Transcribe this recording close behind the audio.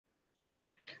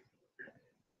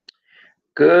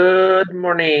Good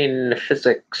morning,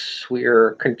 physics. We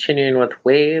are continuing with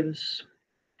waves.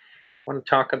 I want to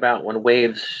talk about when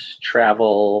waves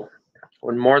travel,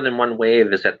 when more than one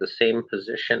wave is at the same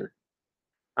position.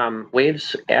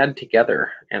 Waves add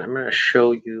together, and I'm going to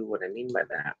show you what I mean by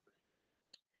that.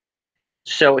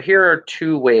 So here are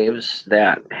two waves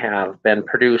that have been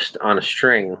produced on a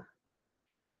string,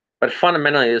 but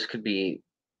fundamentally this could be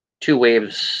two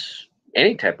waves,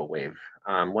 any type of wave.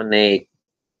 When they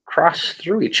cross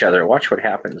through each other, watch what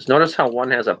happens. Notice how one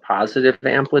has a positive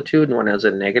amplitude and one has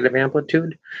a negative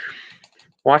amplitude.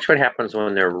 Watch what happens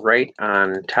when they're right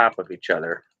on top of each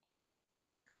other.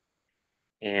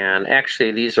 And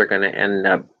actually, these are going to end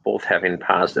up both having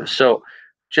positive. So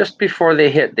just before they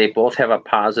hit, they both have a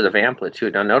positive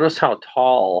amplitude. Now notice how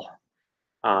tall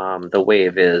the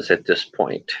wave is at this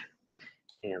point.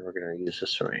 And we're going to use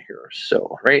this one right here.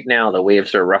 So right now, the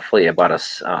waves are roughly about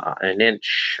an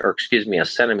inch, or excuse me, a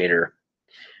centimeter.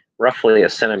 Roughly a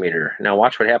centimeter. Now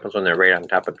watch what happens when they're right on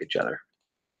top of each other.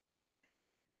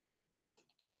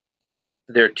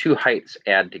 Their two heights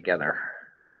add together.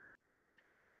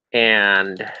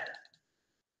 And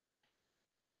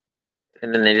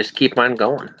then they just keep on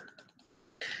going.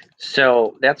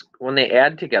 So that's when they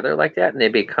add together like that and they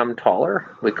become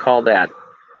taller, we call that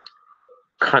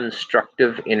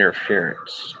constructive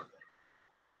interference.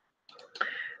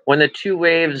 When the two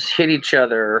waves hit each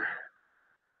other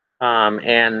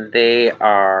and they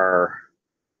are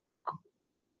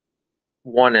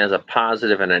one as a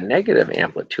positive and a negative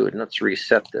amplitude, and let's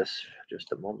reset this for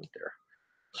just a moment there.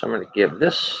 So I'm going to give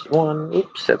this one,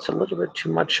 oops, that's a little bit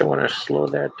too much. I want to slow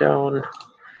that down.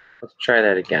 Let's try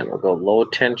that again. We'll go low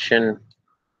tension.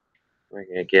 We're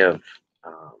going to give a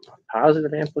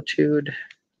positive amplitude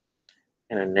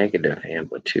and a negative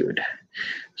amplitude.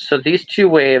 So these two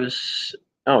waves,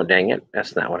 oh, dang it,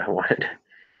 that's not what I wanted.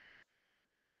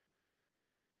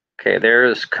 Okay,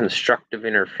 there's constructive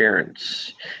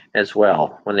interference as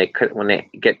well. When they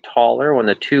get taller, when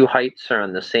the two heights are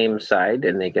on the same side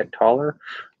and they get taller,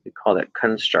 we call that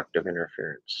constructive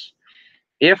interference.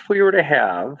 If we were to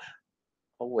have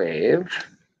a wave,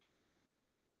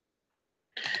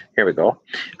 here we go.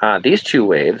 These two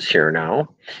waves here now,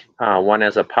 one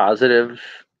has a positive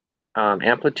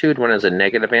amplitude, one has a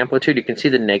negative amplitude. You can see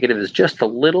the negative is just a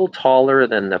little taller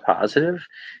than the positive,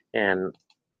 and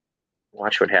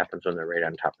watch what happens when they're right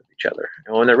on top of each other.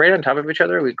 And when they're right on top of each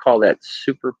other, we call that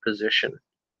superposition.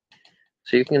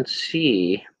 So you can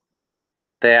see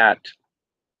that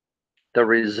the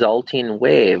resulting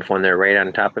wave, when they're right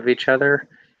on top of each other,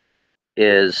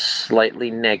 is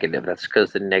slightly negative. That's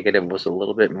because the negative was a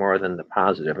little bit more than the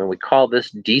positive. And we call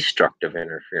this destructive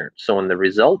interference. So when the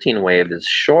resulting wave is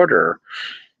shorter,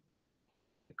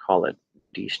 we call it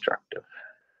destructive.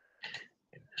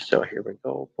 So here we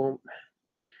go, boom.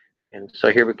 And so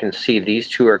here we can see these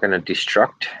two are going to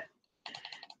destruct.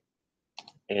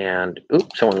 And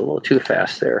oops, I went a little too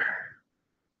fast there.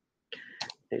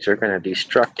 These are going to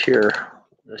destruct here.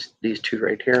 These two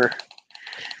right here,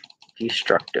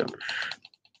 destructive.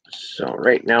 So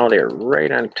right now they're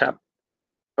right on top.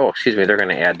 Oh, excuse me, they're going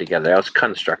to add together. That was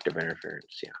constructive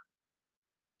interference, yeah.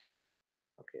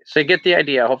 Okay, so you get the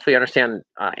idea. Hopefully you understand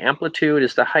amplitude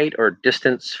is the height or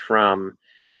distance from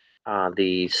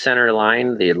the center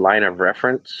line, the line of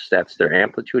reference. That's their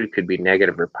amplitude. It could be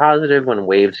negative or positive. When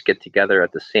waves get together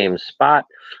at the same spot,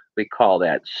 we call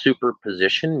that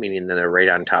superposition, meaning that they're right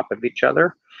on top of each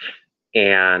other.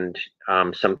 And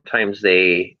sometimes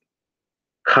they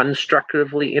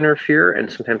constructively interfere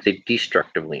and sometimes they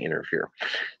destructively interfere.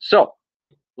 So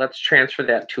let's transfer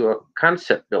that to a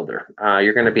concept builder.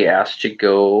 You're going to be asked to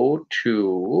go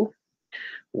to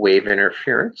wave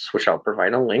interference, which I'll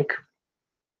provide a link.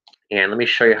 And let me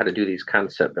show you how to do these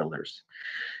concept builders.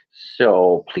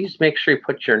 So please make sure you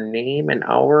put your name and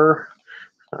hour.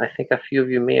 I think a few of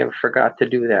you may have forgot to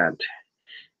do that.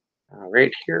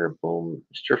 Right here, boom,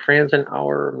 Mr.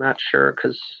 Franzenauer, I'm not sure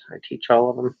because I teach all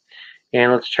of them.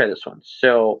 And let's try this one.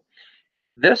 So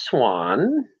this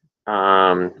one,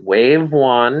 wave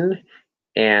 1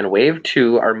 and wave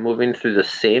 2 are moving through the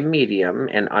same medium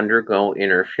and undergo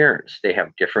interference. They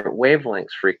have different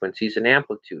wavelengths, frequencies, and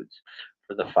amplitudes.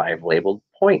 For the 5 labeled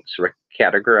points,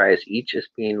 categorize each as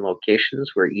being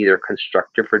locations where either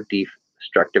constructive or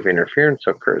destructive interference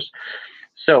occurs.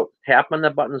 So tap on the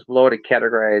buttons below to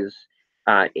categorize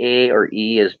A or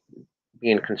E as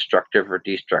being constructive or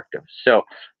destructive. So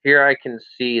here I can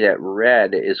see that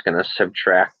red is going to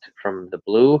subtract from the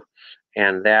blue,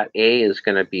 and that A is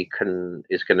going to be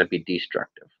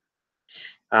destructive.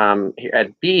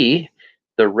 At B,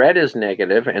 the red is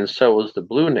negative, and so is the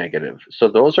blue negative. So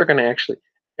those are going to actually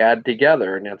add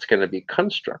together, and that's going to be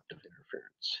constructive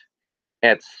interference.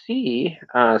 At C,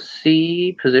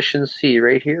 position C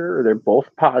right here, they're both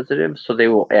positive, so they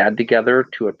will add together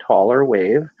to a taller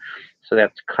wave. So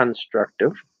that's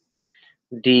constructive.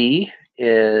 D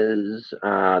is,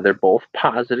 they're both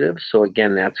positive, so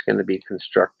again, that's going to be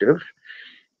constructive.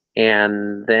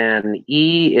 And then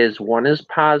E is one is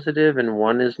positive and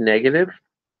one is negative.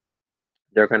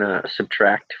 They're going to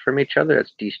subtract from each other.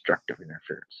 That's destructive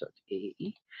interference. So it's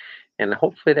AE. And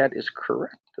hopefully that is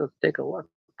correct. Let's take a look.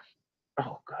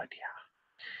 Oh, good,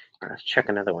 yeah. Let's check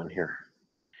another one here.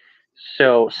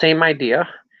 So same idea.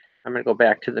 I'm going to go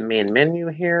back to the main menu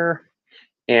here.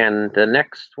 And the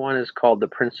next one is called the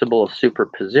principle of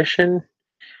superposition.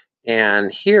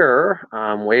 And here,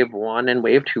 wave 1 and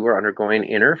wave 2 are undergoing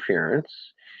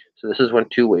interference. So this is when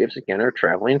two waves, again, are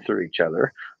traveling through each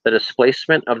other. The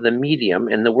displacement of the medium,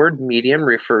 and the word medium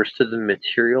refers to the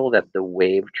material that the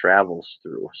wave travels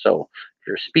through. So if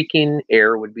you're speaking,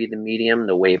 air would be the medium,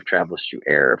 the wave travels through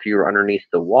air. If you were underneath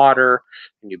the water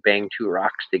and you bang two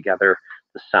rocks together,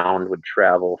 the sound would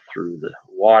travel through the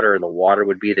water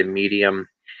would be the medium.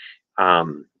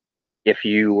 If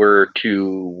you were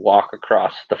to walk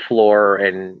across the floor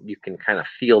and you can kind of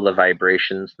feel the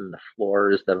vibrations, then the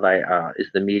floor is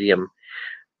the medium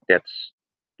that's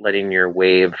letting your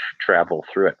wave travel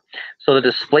through it. So the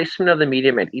displacement of the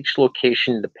medium at each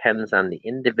location depends on the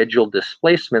individual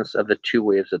displacements of the two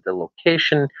waves at the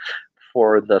location.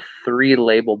 For the three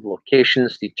labeled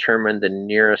locations, determine the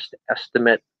nearest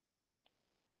estimate.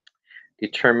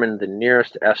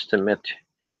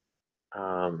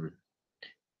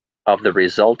 Of the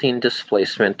resulting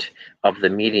displacement of the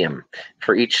medium.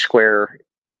 For each square,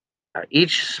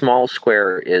 each small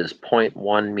square is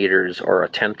 0.1 meters or a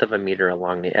tenth of a meter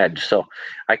along the edge. So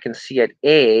I can see at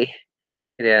A,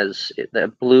 it has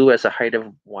the blue has a height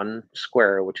of 1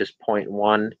 square, which is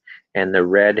 0.1, and the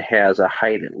red has a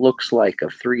height, it looks like,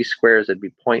 of 3 squares. It'd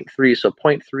be 0.3. So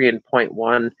 0.3 and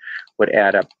 0.1 would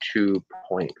add up to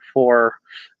 0.4.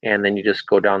 And then you just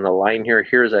go down the line here.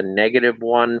 Here's a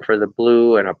 -1 for the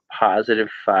blue and a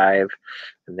 +5,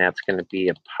 and that's going to be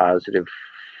a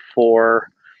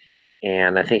 +4.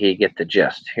 And I think you get the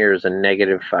gist. Here's a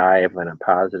 -5 and a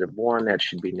 +1. That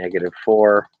should be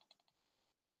 -4.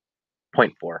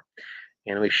 0.4,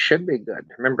 and we should be good.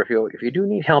 Remember, if you do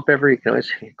need help ever, you can always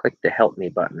click the help me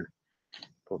button.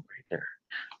 Boom, right there.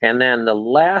 And then the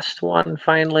last one,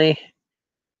 finally,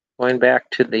 going back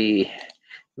to the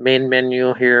main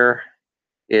menu here,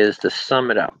 is to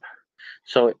sum it up.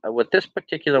 So with this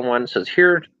particular one, says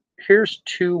here's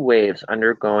two waves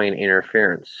undergoing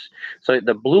interference. So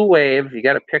the blue wave, you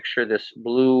got to picture this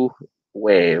blue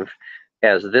wave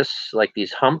as this, like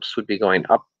these humps would be going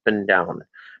up and down.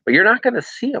 But you're not going to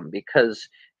see them because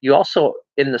you also,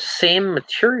 in the same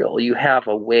material, you have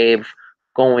a wave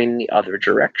going the other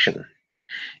direction.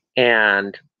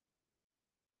 And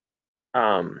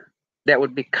that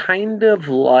would be kind of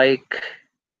like,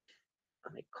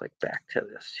 let me click back to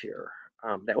this here.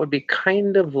 That would be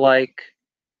kind of like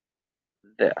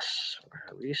this.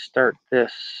 Restart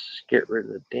this, get rid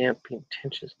of the damping,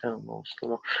 tensions down low,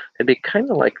 slow. It'd be kind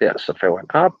of like this if I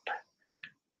went up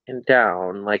and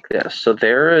down like this. So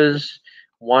there is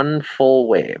one full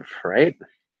wave, right?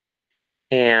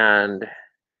 And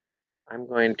I'm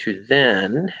going to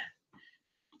then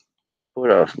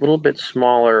put a little bit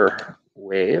smaller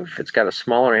wave. It's got a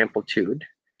smaller amplitude.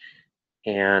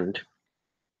 And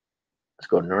let's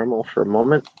go normal for a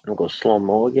moment. We'll go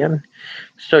slow-mo again.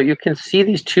 So you can see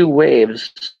these two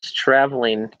waves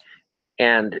traveling,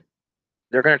 and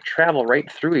they're going to travel right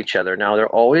through each other. Now, they're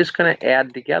always going to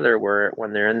add together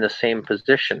when they're in the same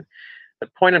position. The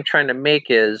point I'm trying to make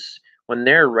is when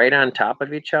they're right on top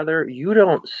of each other, you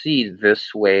don't see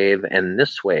this wave and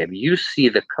this wave. You see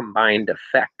the combined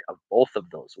effect of both of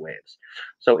those waves.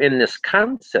 So in this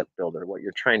concept builder, what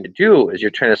you're trying to do is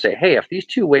you're trying to say, hey, if these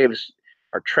two waves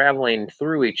are traveling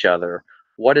through each other,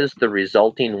 what is the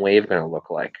resulting wave going to look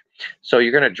like? So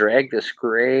you're going to drag this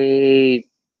gray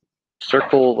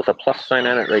circle with a plus sign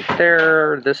on it right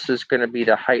there. This is going to be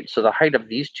the height. So the height of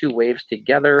these two waves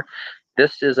together,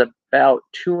 this is about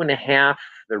 2.5.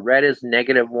 The red is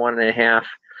 -1.5.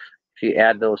 If you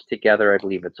add those together, I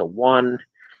believe it's a 1.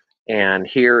 And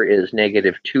here is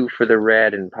 -2 for the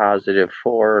red and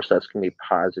 +4. So that's going to be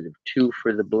 +2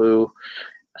 for the blue.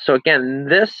 So again,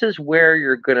 this is where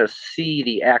you're going to see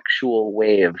the actual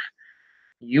wave.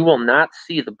 You will not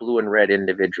see the blue and red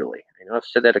individually. I know I've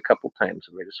said that a couple times,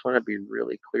 but I just want to be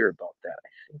really clear about that. I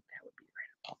think that would be right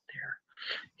about there.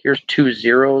 Here's 2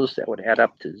 zeros. That would add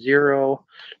up to 0.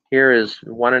 Here is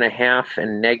 1.5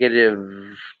 and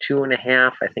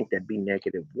 -2.5. I think that'd be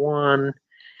 -1.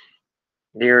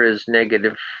 Here is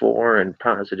 -4 and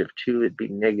 +2. It'd be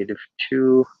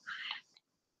 -2.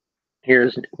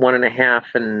 Here's 1.5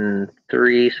 and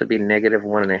 3, so it'd be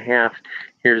 -1.5.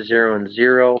 Here's 0 and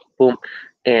 0. Boom.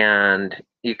 And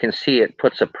you can see it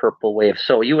puts a purple wave.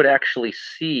 So you would actually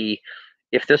see,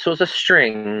 if this was a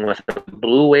string with a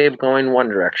blue wave going one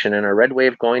direction and a red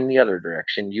wave going the other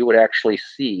direction, you would actually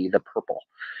see the purple.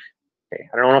 Okay,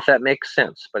 I don't know if that makes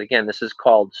sense, but again, this is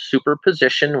called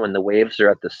superposition. When the waves are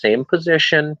at the same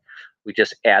position, we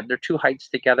just add their two heights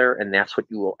together, and that's what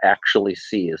you will actually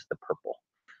see is the purple.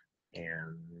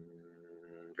 And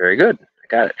very good, I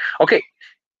got it. Okay,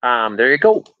 there you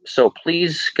go. So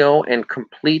please go and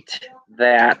complete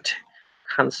that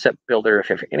concept builder. If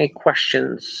you have any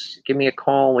questions, give me a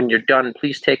call when you're done.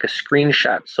 Please take a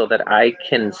screenshot so that I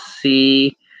can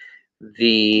see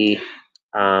the,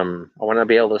 I want to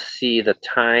be able to see the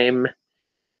time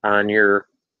on your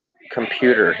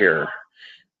computer here.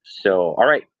 So, all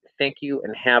right, thank you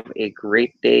and have a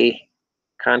great day.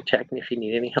 Contact me if you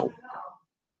need any help.